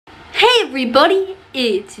Hey everybody,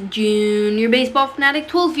 it's Junior Baseball Fanatic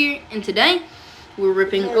 12 here, and today we're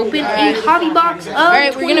ripping open a hobby box of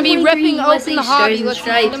Alright, we're gonna be ripping open the hobby. Let's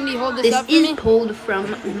Stripes. This is me. pulled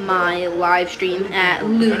from my live stream at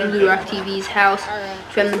Lulu Rock TV's house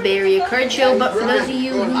from the Bay Area Card Show, but for those of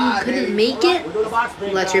you who couldn't make it,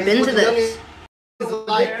 let's rip into this.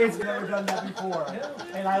 It's never done that before,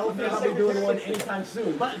 and I don't think I'll be doing one anytime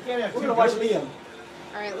soon. We're gonna watch Liam.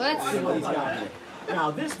 Alright, let's See what he's got.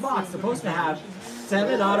 Now this box is supposed to have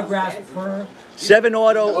 7 autographs per. 7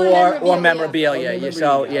 auto or memorabilia.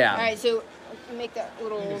 So yeah. Alright, so make that a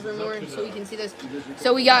little over more so you can see this.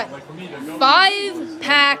 So we got 5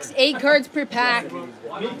 packs, 8 cards per pack.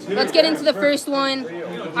 Let's get into the first one.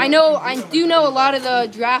 I do know a lot of the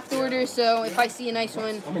draft order, so if I see a nice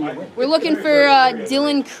one, we're looking for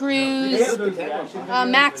Dylan Cruz,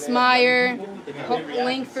 Max Meyer,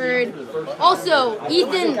 Langford. Also,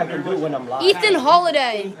 Ethan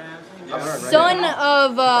Holiday, son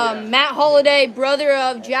of Matt Holiday, brother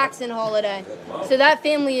of Jackson Holiday. So that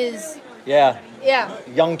family is Yeah.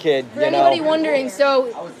 Young kid. For anybody wondering,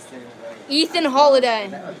 so Ethan Holiday.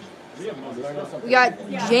 We got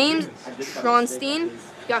James Tronstein,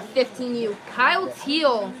 got 15U. Kyle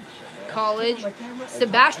Teal, college.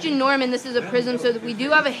 Sebastian Norman, this is a prism, so that we do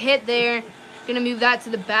have a hit there. Gonna move that to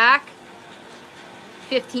the back.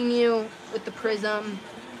 15U with the prism.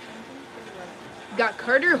 Got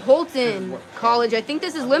Carter Holton, college. I think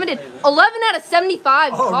this is limited. 11 out of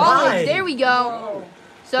 75, college. Right. There we go.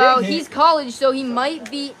 So he's college, so he might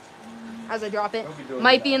be, as I drop it,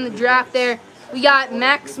 might be in the draft there. We got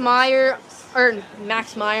Max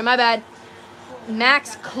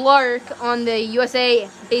Clark on the USA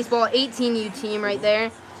Baseball 18U team right there.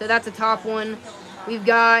 So that's a top one. We've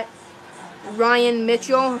got Ryan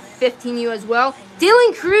Mitchell, 15U as well.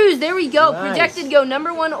 Dylan Cruz, there we go. Nice. Projected to go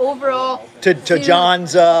 #1 overall. To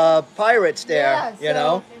John's Pirates there, Yeah, you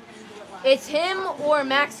know. It's him or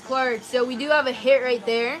Max Clark, so we do have a hit right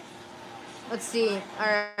there. Let's see. All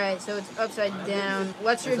right, so it's upside down.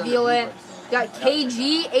 Let's reveal it. Got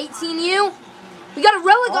KG, 18U. We got a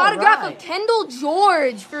relic autograph of Kendall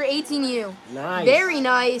George for 18U. Nice. Very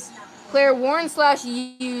nice. Player worn /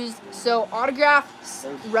 used, so autograph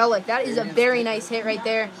relic. That is a very nice hit right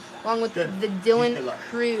there, along with the Dylan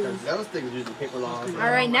Cruz.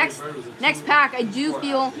 All right, next pack. I do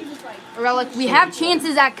feel a relic. We have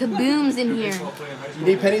chances at Kabooms in here. You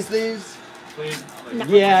need penny sleeves? No.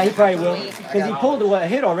 Yeah, he probably will, because he pulled a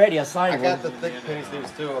hit already. A I sign got one. the thick penny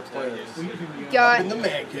sleeves too upstairs. Got In the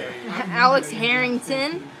man cave. Alex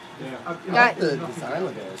Harrington. Got The design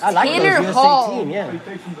of it. I like Tanner those USA Hall. team, yeah.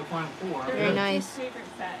 Very nice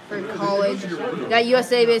for college. Got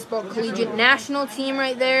USA Baseball Collegiate National Team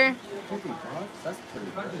right there. Let's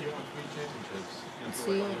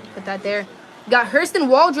see, put that there. Got Hurston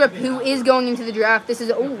Waldrop, who is going into the draft. This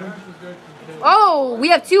is oh, we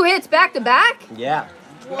have 2 hits back to back, Yeah.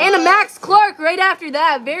 and a Max Clark right after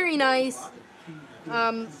that. Very nice.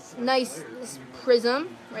 Nice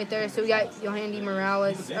prism right there. So we got Yohandy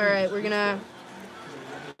Morales. All right, we're gonna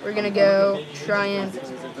go try and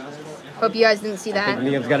hope you guys didn't see that.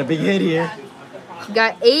 Liam's got a big hit here. We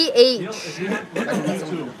got AH.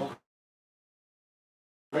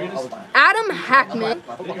 Adam Hackman.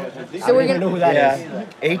 So we're I don't know gonna who that is.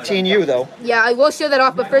 Yeah. 18U though. yeah, I will show that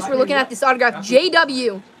off, but first we're looking at this autograph.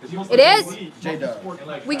 JW. It is?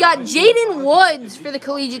 We got Jaden Woods for the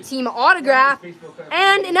collegiate team autograph.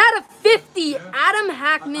 And an out of 50, Adam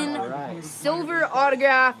Hackman silver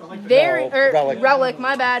autograph. Relic,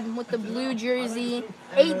 my bad, with the blue jersey.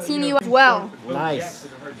 18U as well. Nice.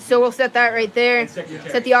 So we'll set that right there.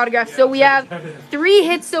 Set the autograph. So we have 3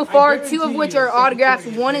 hits so far, 2 of which are autographs.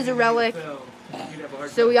 1 is a relic.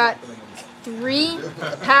 So we got 3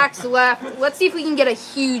 packs left. Let's see if we can get a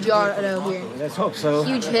huge auto here. Let's hope so.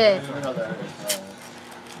 Huge hit.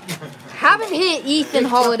 Haven't hit Ethan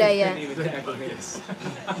Holiday yet.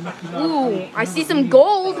 Ooh, I see some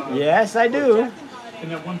gold. Yes, I do.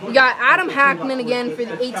 We got Adam Hackman again for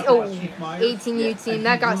the 18U team.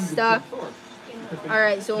 That got stuck. All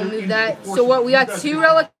right, so we'll move that. So what, we got 2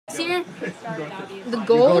 relics here. The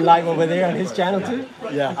Go gold. live over there on his channel too?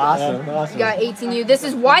 Yeah. Awesome. We Awesome. got 18U. This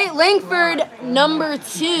is Wyatt Langford,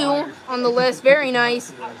 #2 on the list. Very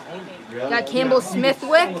nice. Got Campbell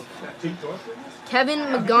Smithwick, Kevin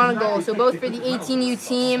McGonigal. So both for the 18U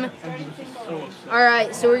team. All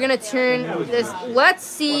right, so we're going to turn this. Let's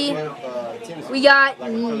see. We got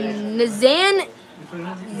Nazan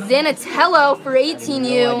Zanatello for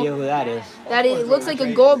 18U. No idea who that is. That is, it looks like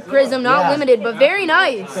a gold prism, not limited, but very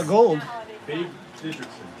nice. It's a gold.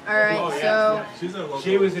 All right, so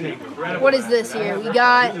She was an incredible. what is this here? We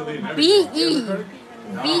got B.E.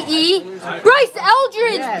 VE. Bryce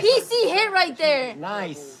Eldridge, Yes. PC hit right there.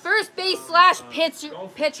 Nice. First base /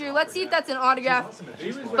 pitcher. Let's see if that's an autograph.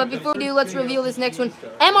 But before we do, let's reveal this next one.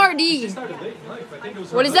 MRD.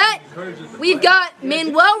 What is that? We've got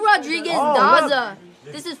Manuel Rodriguez Daza.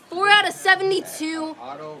 This is 4 out of 72. Team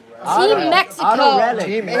Mexico. Auto relic.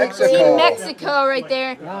 Team Team Mexico. Mexico right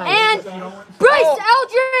there. And Bryce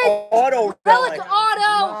Eldridge. Auto Relic relic.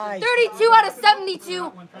 auto. Nice. 32 out of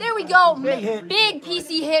 72. There we go. Big hit. Big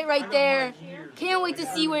PC hit right there. Can't wait to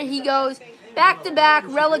see where he goes. Back-to-back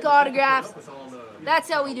relic autographs. That's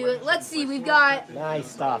how we do it. Let's see. We've got Nice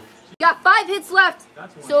stuff. 5 hits left.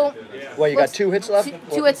 So Well, you got 2 hits left?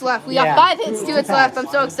 2 hits left. We Yeah. got 5 hits, 2 hits left. I'm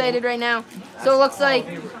so excited right now. So it looks like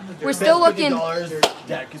we're still looking.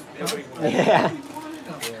 Yeah.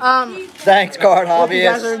 Thanks, card Hope you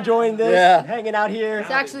guys are hobbyist. enjoying this. Yeah. Hanging out here.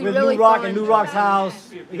 It's actually with really Lou Rock fun. and Lou Rock's house.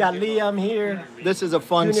 We got Liam here. This is a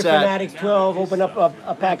fun Junior set. Fanatics 12. Open up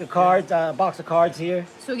a pack of cards, a box of cards here.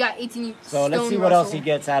 So we got 18. So let's Stone see what else Russell. he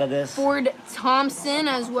gets out of this. Ford Thompson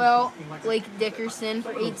as well. Blake Dickerson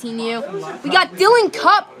for 18U. We got Dylan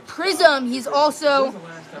Cup Prism. He's also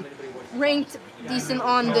ranked decent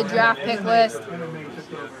on the draft pick list.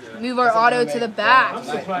 Move our auto to the back.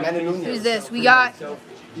 Who's this? We got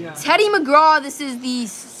Teddy McGraw. This is the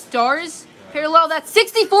Stars parallel. That's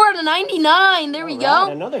 64 out of 99. There we Alright,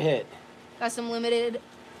 go. another hit. Got some limited.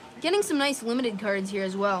 Getting some nice limited cards here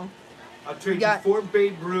as well. I'll trade you got- 4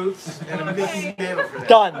 Babe Ruths and a Mickey Mantle for that.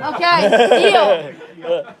 Done. Okay,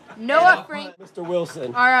 deal. Noah Frank. Mr.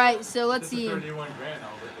 Wilson. All right, so let's see.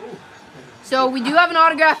 So we do have an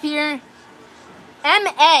autograph here.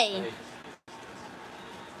 MA.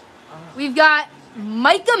 We've got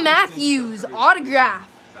Micah Matthews autograph.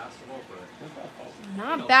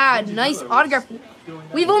 Not bad. Nice autograph.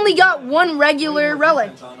 We've only got 1 regular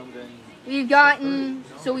relic. We've got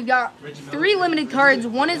 3 limited cards.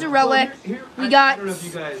 1 is a relic. We got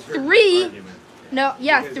 3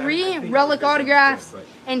 relic autographs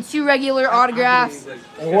and 2 regular autographs.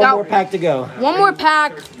 And one more pack to go. 1 more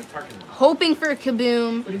pack. Hoping for a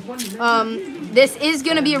Kaboom. This is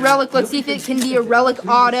going to be a relic. Let's see if it can be a relic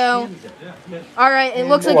auto. All right, it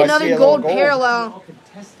looks like I see another a little gold gold. parallel.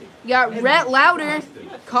 We got Rhett Lauder,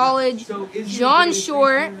 college. John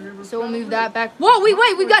Short. So we'll move that back. Whoa, wait,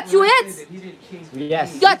 we've got 2 hits.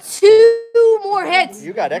 Yes. We got 2 more hits.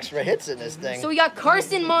 You got extra hits in this thing. So we got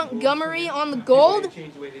Carson Montgomery on the gold.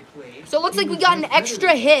 So it looks like we got an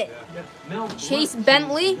extra hit. Chase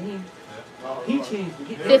Bentley,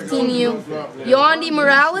 15U. Yoandy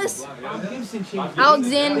Morales,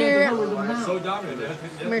 Alexander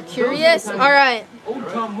Mercurius. All right. Old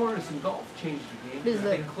Tom Morrison golf changed the game. What is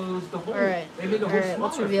They that? closed the hole. All right. They made the hole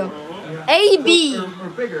Let's smaller. reveal. AB. Or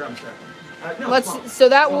bigger, I'm sorry. So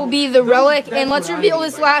that will be the relic, and let's reveal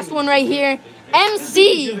this last one right here.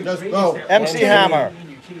 MC MC Hammer.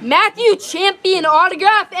 Matthew Champion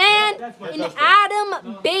autograph and an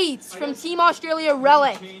Adam Bates from Team Australia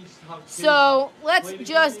relic. So let's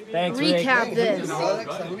just Thanks, Rick. recap this.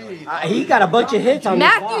 He got a bunch of hits on this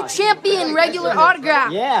Matthew box. Champion regular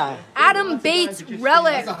autograph. Yeah. Adam Bates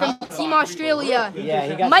relic from Team Australia. Yeah,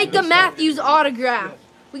 he got Micah some good Matthews autograph.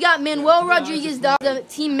 We got Manuel Rodriguez Daza,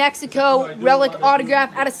 Team Mexico relic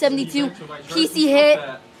autograph out of 72. PC hit.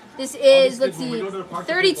 This is, let's see,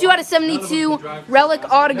 32 out of 72 relic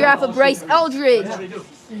autograph of Bryce Eldridge.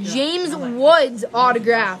 James Woods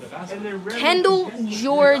autograph. Kendall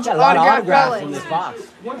George Got a lot of autograph autographs in relic.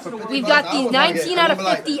 this box. We've got the 19 out of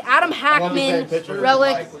 50 Adam Hackman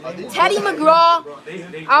relic. Teddy McGraw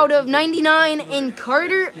out of 99 and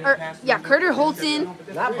Carter Holton.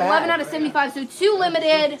 Not 11 bad. out of 75. So 2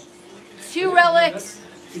 limited, 2 relics,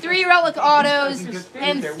 3 relic autos,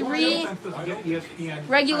 and 3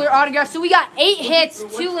 regular autographs. So we got 8 hits,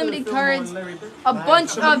 2 limited cards, a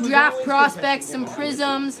bunch of draft prospects, some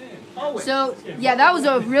prisms. So yeah, that was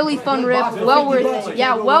a really fun rip. Well worth it.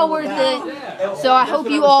 Yeah, well worth it. So I hope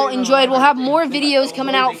you all enjoyed. We'll have more videos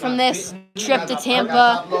coming out from this trip to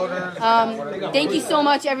Tampa. Thank you so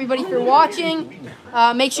much, everybody, for watching.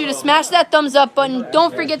 Make sure to smash that thumbs up button.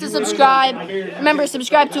 Don't forget to subscribe. Remember,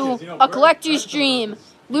 subscribe to A Collector's Dream,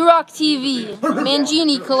 Lou Rock TV,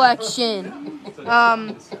 Mangini Collection,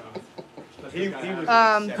 Piece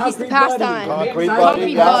of Pastime,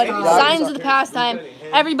 Concrete Bud, Signs of the Pastime.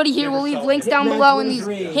 Everybody here will leave links down below in these.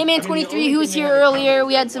 Hitman 23, who was here earlier,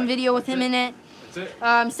 we had some video with him in it.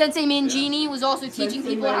 Sensei Mangini was also teaching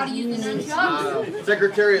people how to use the nunchucks.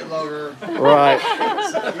 Secretariat loader. Right.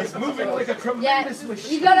 He's moving like a Yeah, tremendous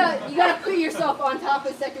machine. you gotta put yourself on top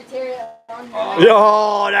of Secretariat.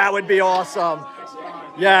 Oh, that would be awesome.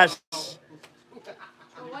 Yes.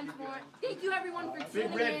 Once more, thank you everyone for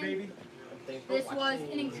tuning in. This was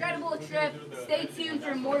an incredible trip. Stay tuned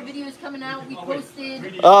for more videos coming out. We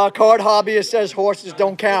posted. Card hobbyist says horses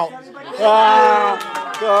don't count. Card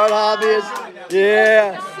hobbyist.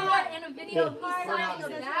 Yeah. Short and a video of me signing of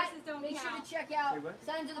that. Make sure to check out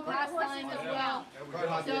Signs of the Pastime as well.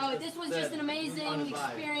 So this was just an amazing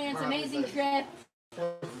experience, amazing trip.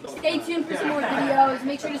 Stay tuned for some more videos.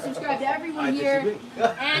 Make sure to subscribe to everyone here.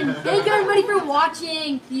 And thank you everybody for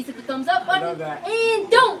watching. Please hit the thumbs up button. And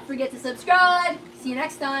don't forget to subscribe. See you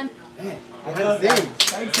next time. Behind the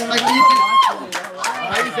scenes. Like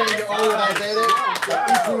how you saying you're old when I say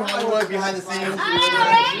that? True Hollywood behind the scenes.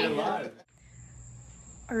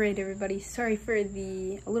 Alright everybody, sorry for a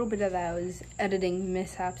little bit of those editing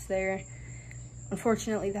mishaps there.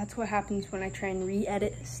 Unfortunately, that's what happens when I try and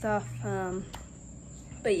re-edit stuff.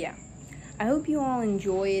 But yeah, I hope you all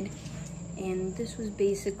enjoyed, and this was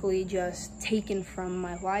basically just taken from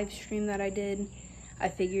my live stream that I did. I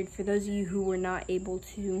figured for those of you who were not able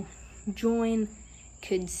to join,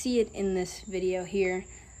 could see it in this video here.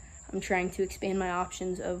 I'm trying to expand my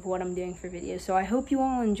options of what I'm doing for videos. So I hope you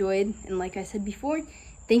all enjoyed, and like I said before,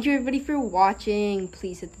 thank you everybody for watching.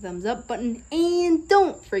 Please hit the thumbs up button, and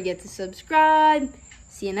don't forget to subscribe.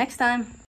 See you next time.